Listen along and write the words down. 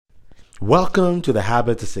Welcome to the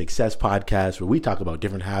Habits of Success podcast, where we talk about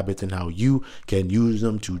different habits and how you can use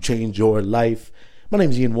them to change your life. My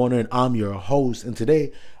name is Ian Warner and I'm your host. And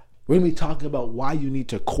today we're going to be talking about why you need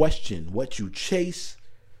to question what you chase.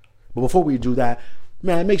 But before we do that,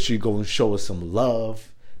 man, make sure you go and show us some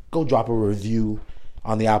love. Go drop a review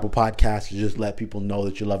on the Apple Podcast to just let people know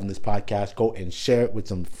that you're loving this podcast. Go and share it with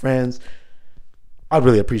some friends. I'd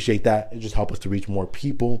really appreciate that. It just help us to reach more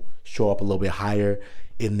people, show up a little bit higher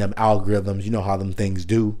in them algorithms. You know how them things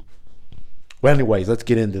do. But anyways, let's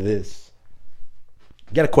get into this.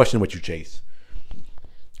 You got to question what you chase.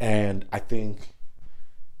 And I think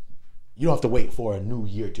you don't have to wait for a new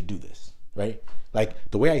year to do this, right?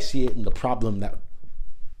 Like the way I see it, and the problem that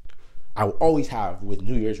I will always have with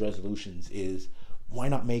New Year's resolutions is, why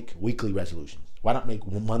not make weekly resolutions? Why not make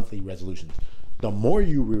monthly resolutions? The more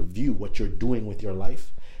you review what you're doing with your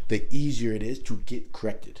life, the easier it is to get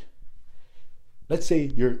corrected. Let's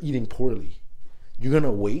say you're eating poorly. You're going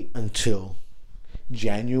to wait until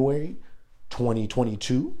January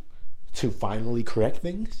 2022 to finally correct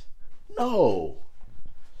things? No.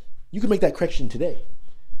 You can make that correction today.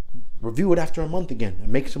 Review it after a month again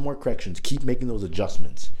and make some more corrections. Keep making those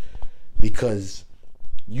adjustments, because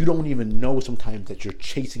you don't even know sometimes that you're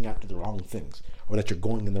chasing after the wrong things or that you're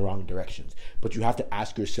going in the wrong directions. But you have to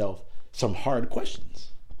ask yourself some hard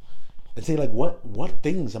questions and say, like, what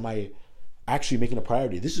things am I actually making a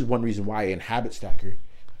priority? This is one reason why in Habit Stacker,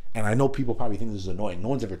 and I know people probably think this is annoying, no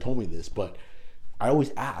one's ever told me this, but I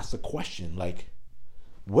always ask the question, like,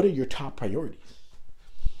 what are your top priorities?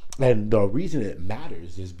 And the reason it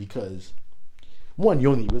matters is because, one,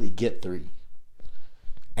 you only really get three,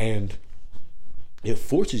 and it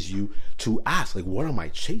forces you to ask, like, what am I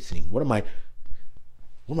chasing? What am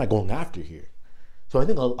I going after here? So I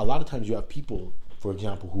think a lot of times you have people, for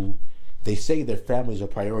example, who they say their family is a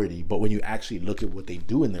priority, but when you actually look at what they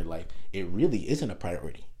do in their life, it really isn't a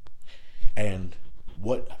priority. And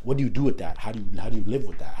what do you do with that? How do you live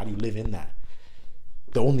with that? How do you live in that?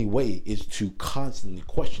 The only way is to constantly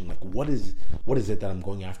question, like, what is it that I'm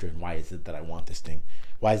going after, and why is it that I want this thing?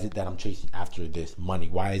 Why is it that I'm chasing after this money?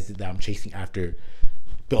 Why is it that I'm chasing after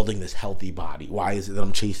building this healthy body? Why is it that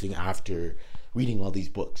I'm chasing after reading all these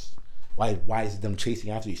books? Why is it that I'm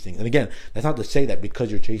chasing after these things? And again, that's not to say that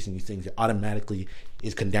because you're chasing these things, it automatically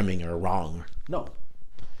is condemning or wrong. No.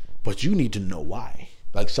 But you need to know why.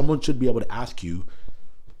 Like, someone should be able to ask you,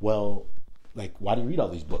 well, like, why do you read all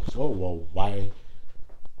these books? Oh, well, why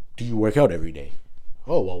do you work out every day?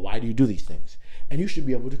 Oh, well, why do you do these things? And you should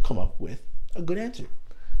be able to come up with a good answer.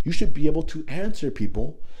 You should be able to answer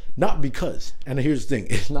people, not because, and here's the thing,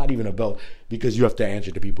 it's not even about because you have to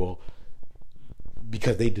answer to people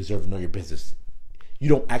because they deserve to know your business. You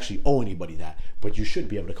don't actually owe anybody that, but you should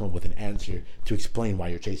be able to come up with an answer to explain why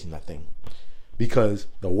you're chasing that thing. Because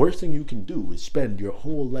the worst thing you can do is spend your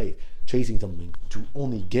whole life chasing something to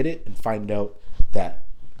only get it and find out that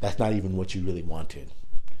that's not even what you really wanted.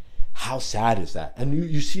 How sad is that? And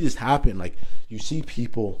you see this happen. Like, you see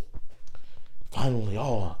people finally,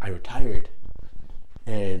 oh, I retired.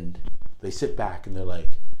 And they sit back and they're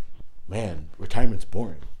like, man, retirement's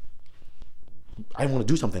boring. I want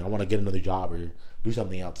to do something. I want to get another job or do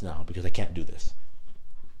something else now because I can't do this.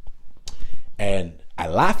 And I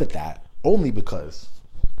laugh at that only because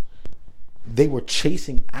they were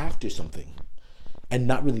chasing after something and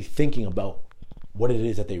not really thinking about what it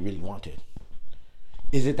is that they really wanted.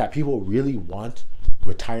 Is it that people really want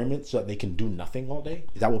retirement so that they can do nothing all day?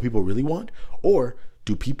 Is that what people really want? Or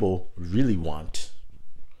do people really want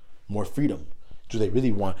more freedom? Do they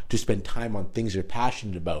really want to spend time on things they're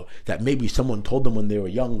passionate about that maybe someone told them when they were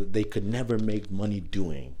young that they could never make money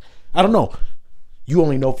doing? I don't know. You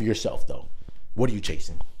only know for yourself, though. What are you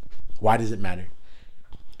chasing? Why does it matter?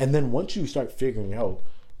 And then once you start figuring out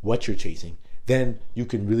what you're chasing, then you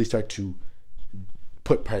can really start to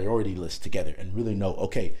put priority lists together and really know,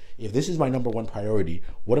 okay, if this is my number one priority,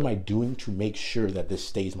 what am I doing to make sure that this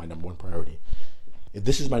stays my number one priority? If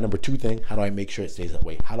this is my number two thing, how do I make sure it stays that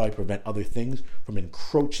way? How do I prevent other things from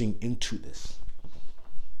encroaching into this?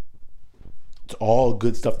 It's all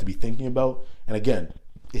good stuff to be thinking about. And again,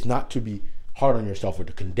 it's not to be hard on yourself or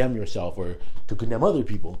to condemn yourself or to condemn other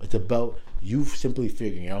people. It's about you simply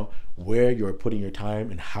figuring out where you're putting your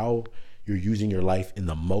time and how you're using your life in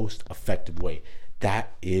the most effective way.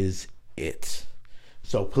 That is it.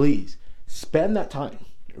 So please spend that time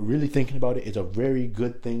really thinking about it. It's a very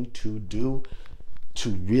good thing to do,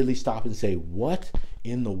 to really stop and say, what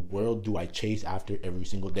in the world do I chase after every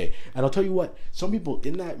single day? And I'll tell you what, some people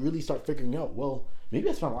in that really start figuring out, well, maybe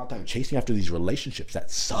I spend a lot of time chasing after these relationships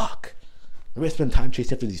that suck. Maybe I spend time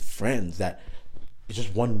chasing after these friends that it's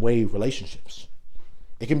just one-way relationships.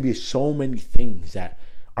 It can be so many things that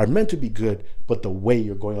are meant to be good, but the way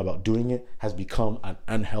you're going about doing it has become an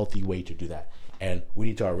unhealthy way to do that. And we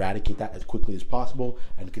need to eradicate that as quickly as possible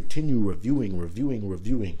and continue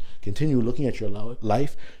reviewing. Continue looking at your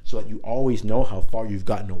life so that you always know how far you've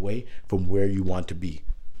gotten away from where you want to be.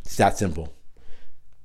 It's that simple.